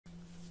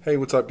Hey,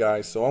 what's up,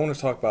 guys? So I want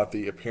to talk about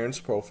the Appearance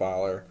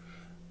Profiler,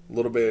 a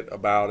little bit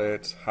about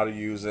it, how to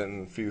use it,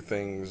 and a few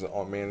things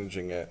on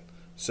managing it.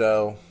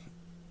 So,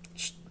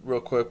 just real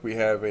quick, we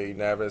have a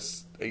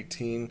Navis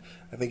 18.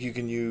 I think you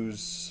can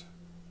use,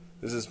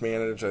 this is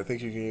managed, I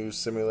think you can use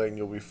Simulate and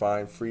you'll be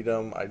fine.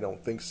 Freedom, I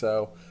don't think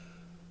so.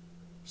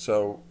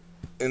 So,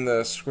 in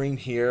the screen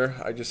here,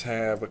 I just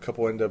have a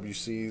couple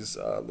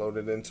NWCs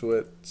loaded into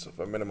it. So if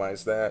I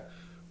minimize that,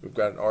 we've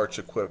got an arch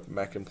equipped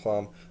mech and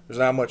plumb. There's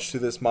not much to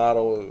this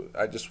model.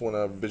 I just want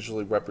to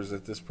visually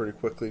represent this pretty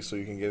quickly so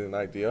you can get an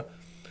idea.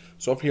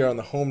 So up here on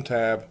the Home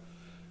tab,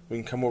 we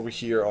can come over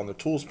here on the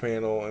Tools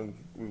panel, and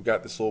we've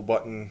got this little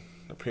button,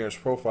 Appearance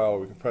Profile.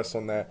 We can press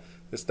on that.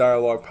 This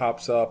dialog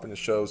pops up, and it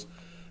shows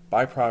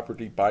by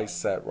property, by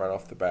set right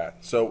off the bat.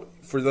 So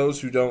for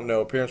those who don't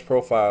know, Appearance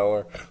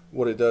Profiler,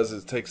 what it does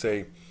is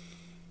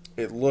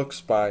it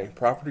looks by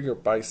property or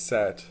by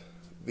set,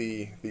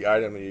 the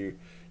item that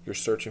you're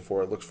searching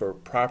for. It looks for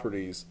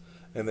properties,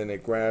 and then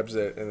it grabs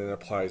it and then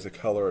applies a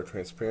color or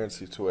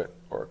transparency to it,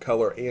 or a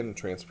color and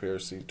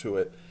transparency to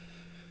it.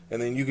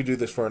 And then you can do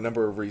this for a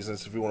number of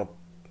reasons. If you want to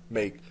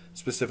make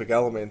specific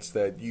elements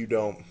that you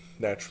don't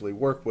naturally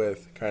work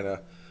with, kind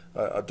of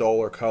a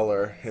duller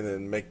color, and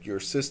then make your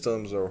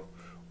systems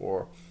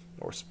or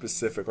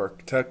specific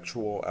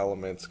architectural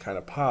elements kind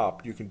of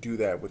pop, you can do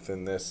that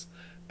within this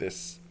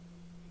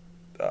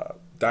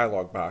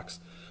dialog box.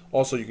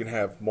 Also, you can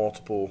have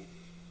multiple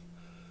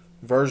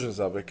versions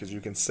of it because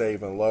you can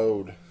save and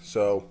load.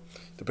 So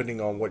depending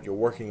on what you're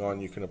working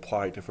on, you can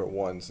apply different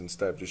ones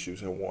instead of just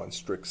using one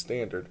strict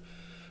standard.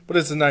 But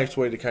it's a nice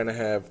way to kind of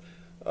have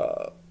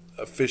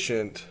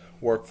efficient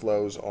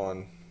workflows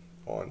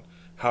on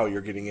how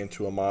you're getting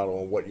into a model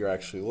and what you're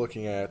actually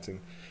looking at, and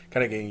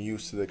kind of getting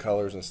used to the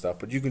colors and stuff.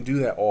 But you can do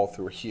that all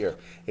through here.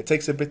 It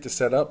takes a bit to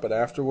set up, but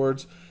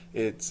afterwards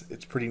it's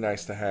pretty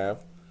nice to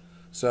have.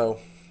 So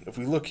if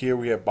we look here,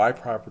 we have by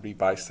property,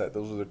 by set.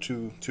 Those are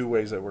the two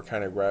ways that we're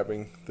kind of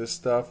grabbing this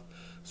stuff.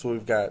 So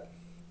we've got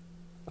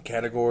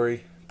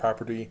category,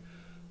 property,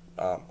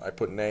 I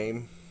put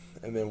name,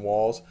 and then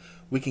walls.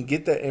 We can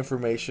get that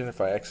information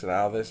if I exit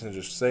out of this and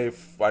just say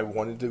if I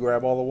wanted to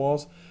grab all the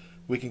walls.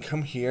 We can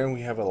come here and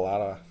we have a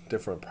lot of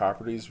different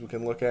properties we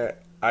can look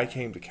at. I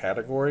came to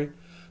category,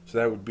 so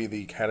that would be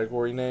the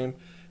category name.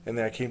 And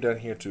then I came down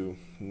here to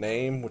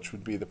name, which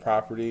would be the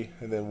property,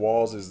 and then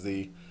walls is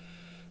the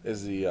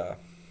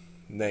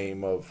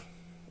name of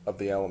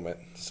the element.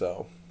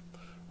 So,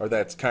 or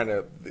that's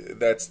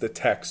the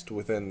text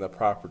within the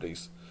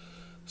properties.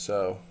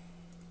 So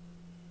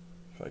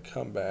if I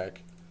come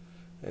back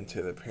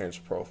into the Appearance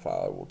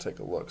Profile, we'll take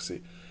a look.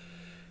 See,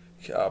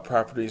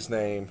 properties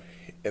name,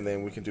 and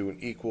then we can do an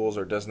equals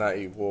or does not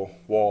equal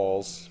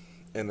walls,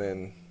 and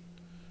then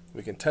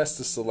we can test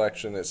the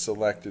selection. It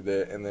selected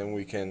it, and then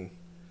we can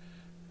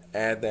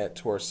add that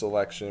to our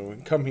selection. We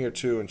can come here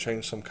too and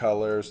change some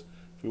colors.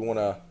 If we want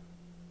to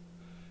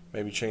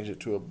maybe change it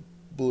to a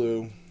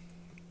blue,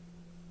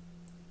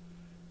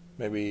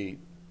 maybe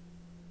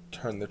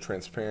turn the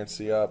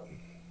transparency up.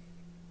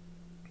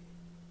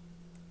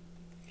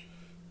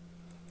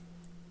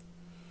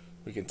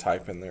 We can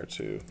type in there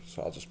too,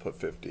 so I'll just put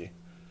 50. And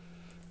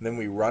then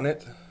we run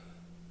it.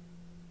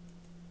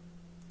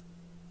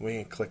 We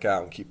can click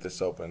out and keep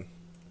this open.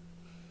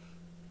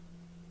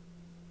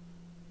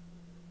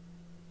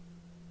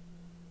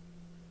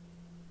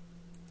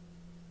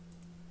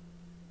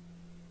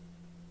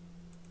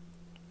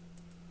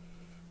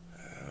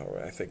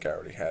 I think I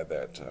already had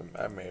that.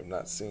 I may have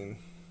not seen.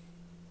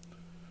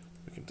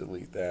 We can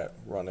delete that,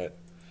 run it,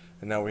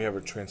 and now we have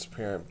a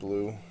transparent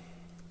blue.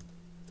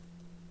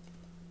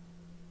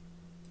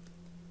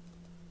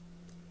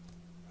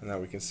 And now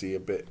we can see a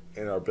bit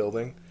in our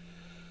building.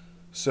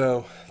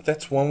 So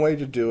that's one way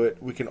to do it.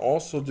 We can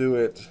also do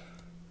it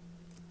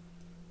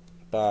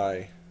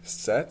by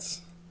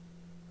sets.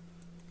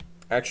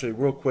 Actually,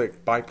 real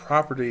quick, by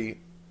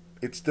property,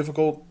 it's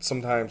difficult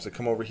sometimes to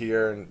come over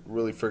here and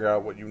really figure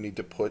out what you need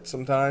to put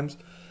sometimes.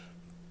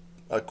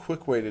 A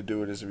quick way to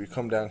do it is if you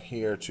come down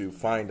here to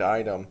find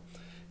item,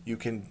 you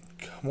can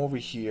come over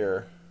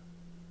here,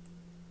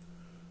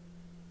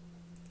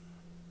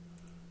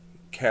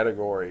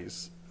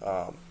 categories,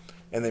 and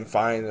then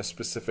find a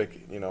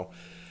specific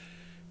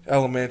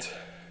element.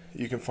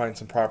 You can find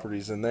some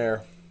properties in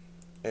there.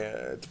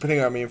 Depending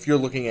on, if you're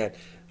looking at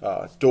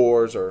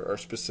doors or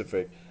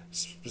specific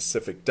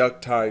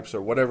duct types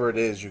or whatever it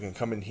is, you can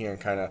come in here and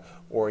kind of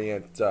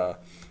orient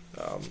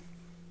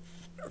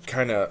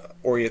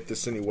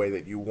this any way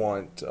that you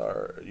want,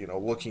 or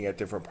looking at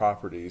different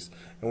properties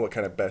and what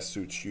kind of best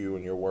suits you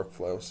and your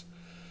workflows.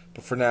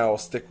 But for now, I'll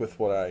stick with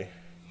what I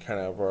kind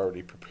of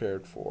already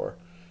prepared for,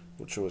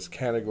 which was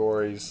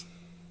categories,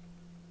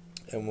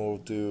 and we'll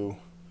do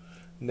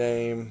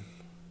name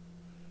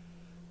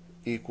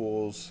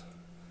equals,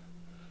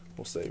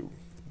 we'll say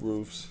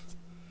roofs.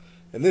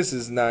 And this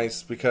is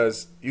nice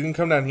because you can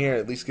come down here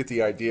and at least get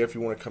the idea if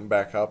you want to come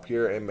back up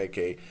here and make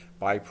a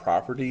by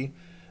property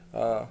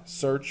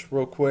search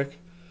real quick.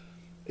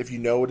 if you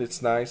know it,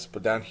 it's nice,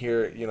 but down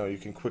here, you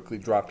can quickly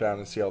drop down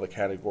and see all the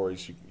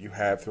categories you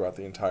have throughout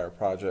the entire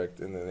project,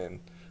 and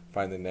then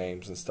find the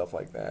names and stuff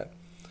like that.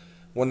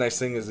 One nice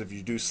thing is if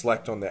you do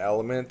select on the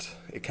element,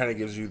 it kind of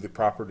gives you the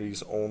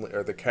properties only,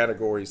 or the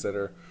categories that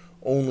are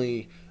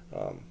only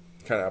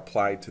kind of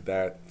applied to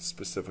that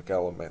specific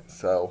element.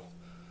 So,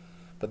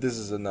 but this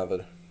is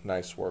another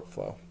nice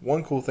workflow.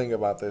 One cool thing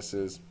about this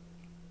is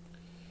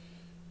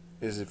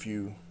if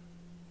you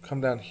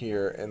come down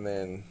here and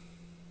then,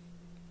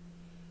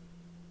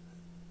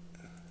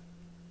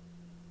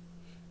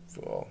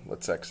 well,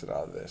 let's exit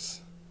out of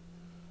this.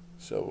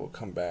 So we'll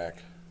come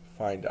back,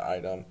 find the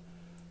item.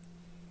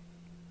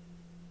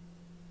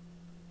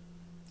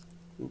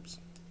 Oops.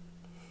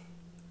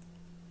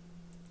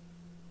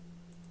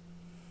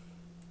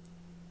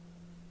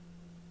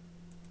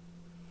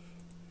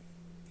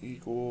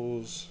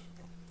 Equals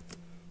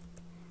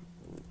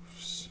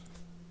roofs.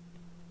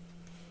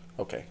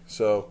 Okay,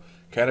 so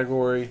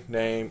category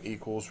name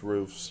equals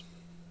roofs,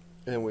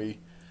 and we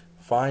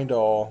find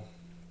all.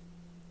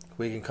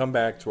 We can come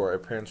back to our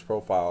appearance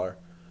profiler,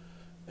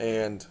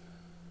 and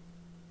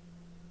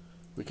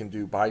we can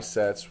do by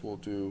sets. We'll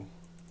do,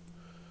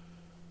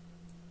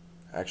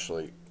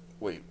 actually,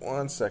 wait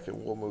 1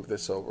 second, we'll move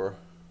this over.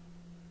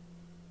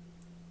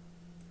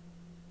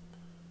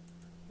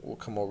 We'll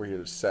come over here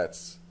to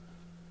sets.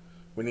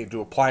 We need to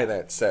apply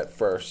that set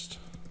first.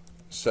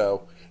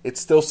 So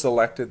it's still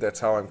selected, that's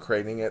how I'm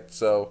creating it.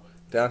 So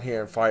down here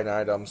in find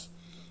items,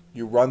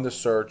 you run the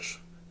search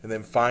and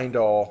then find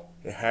all.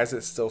 It has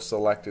it still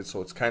selected,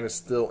 so it's kind of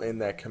still in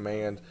that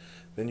command.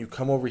 Then you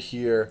come over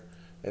here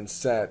in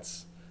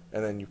sets,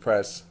 and then you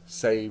press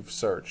save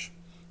search.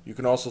 You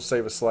can also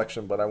save a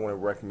selection, but I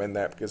wouldn't recommend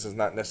that because it's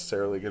not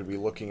necessarily going to be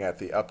looking at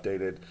the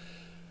updated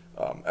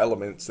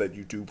elements that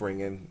you do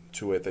bring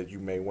into it that you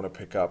may want to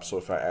pick up. So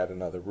if I add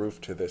another roof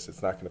to this,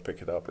 it's not going to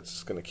pick it up. It's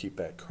just going to keep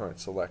that current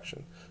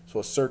selection. So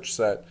a search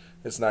set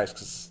is nice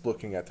because it's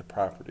looking at the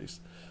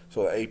properties.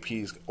 So the AP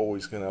is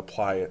always going to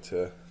apply it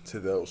to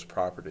those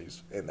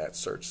properties in that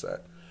search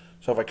set.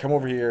 So if I come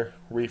over here,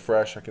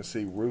 refresh, I can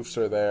see roofs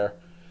are there.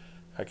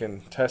 I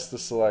can test the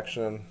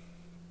selection,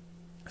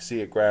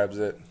 see it grabs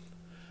it.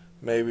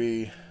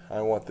 Maybe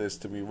I want this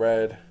to be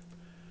red.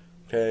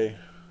 Okay.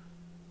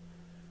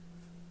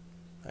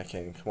 I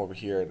can come over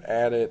here and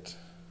add it.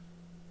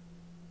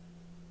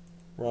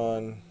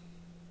 Run.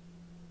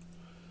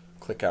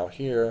 Click out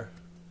here.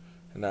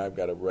 And now I've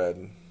got a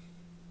red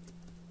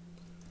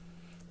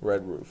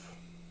roof.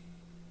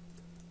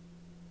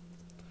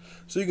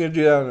 So you can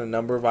do that on a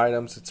number of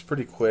items. It's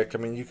pretty quick. I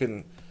mean, you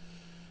can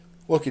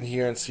look in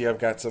here and see I've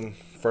got some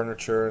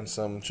furniture and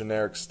some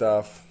generic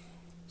stuff,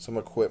 some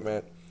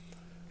equipment.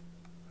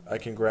 I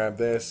can grab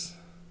this,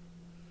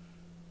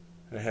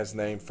 and it has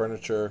name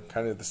furniture,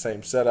 kind of the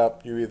same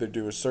setup. You either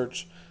do a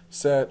search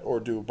set or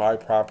do by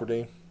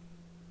property,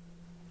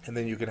 and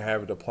then you can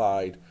have it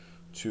applied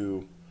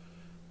to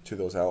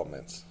those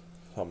elements.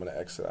 So I'm going to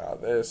exit out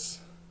of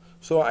this.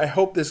 So I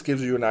hope this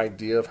gives you an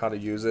idea of how to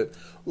use it.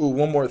 Ooh,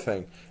 one more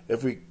thing.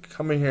 If we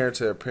come in here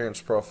to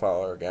Appearance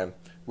Profiler again,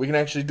 we can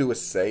actually do a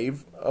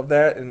save of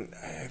that, and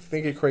I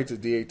think it creates a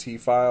DAT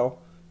file.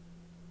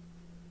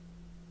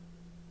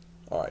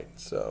 Alright,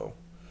 so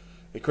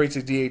it creates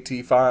a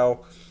DAT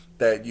file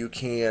that you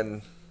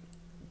can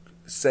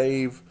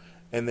save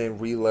and then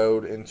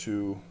reload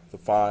into the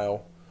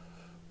file.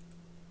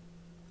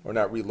 Or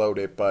not reload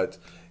it, but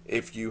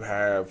if you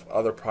have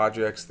other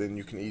projects, then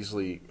you can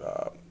easily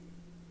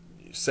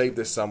save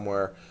this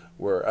somewhere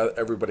where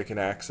everybody can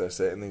access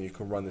it, and then you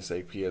can run this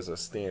AP as a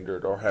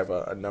standard, or have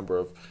a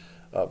number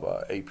of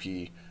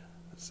AP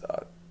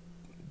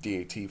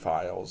DAT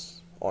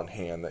files on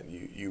hand that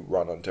you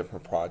run on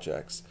different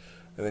projects.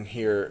 And then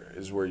here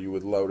is where you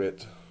would load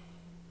it.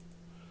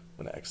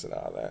 I'm going to exit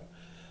out of that.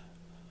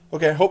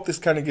 Okay, I hope this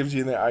kind of gives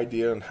you the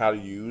idea on how to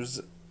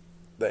use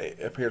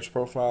the Appearance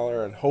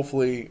Profiler, and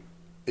hopefully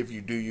if you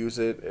do use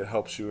it, it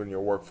helps you in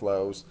your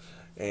workflows.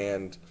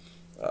 And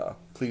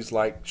please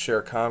like,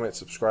 share, comment,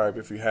 subscribe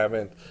if you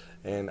haven't,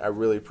 and I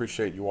really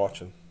appreciate you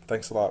watching.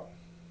 Thanks a lot.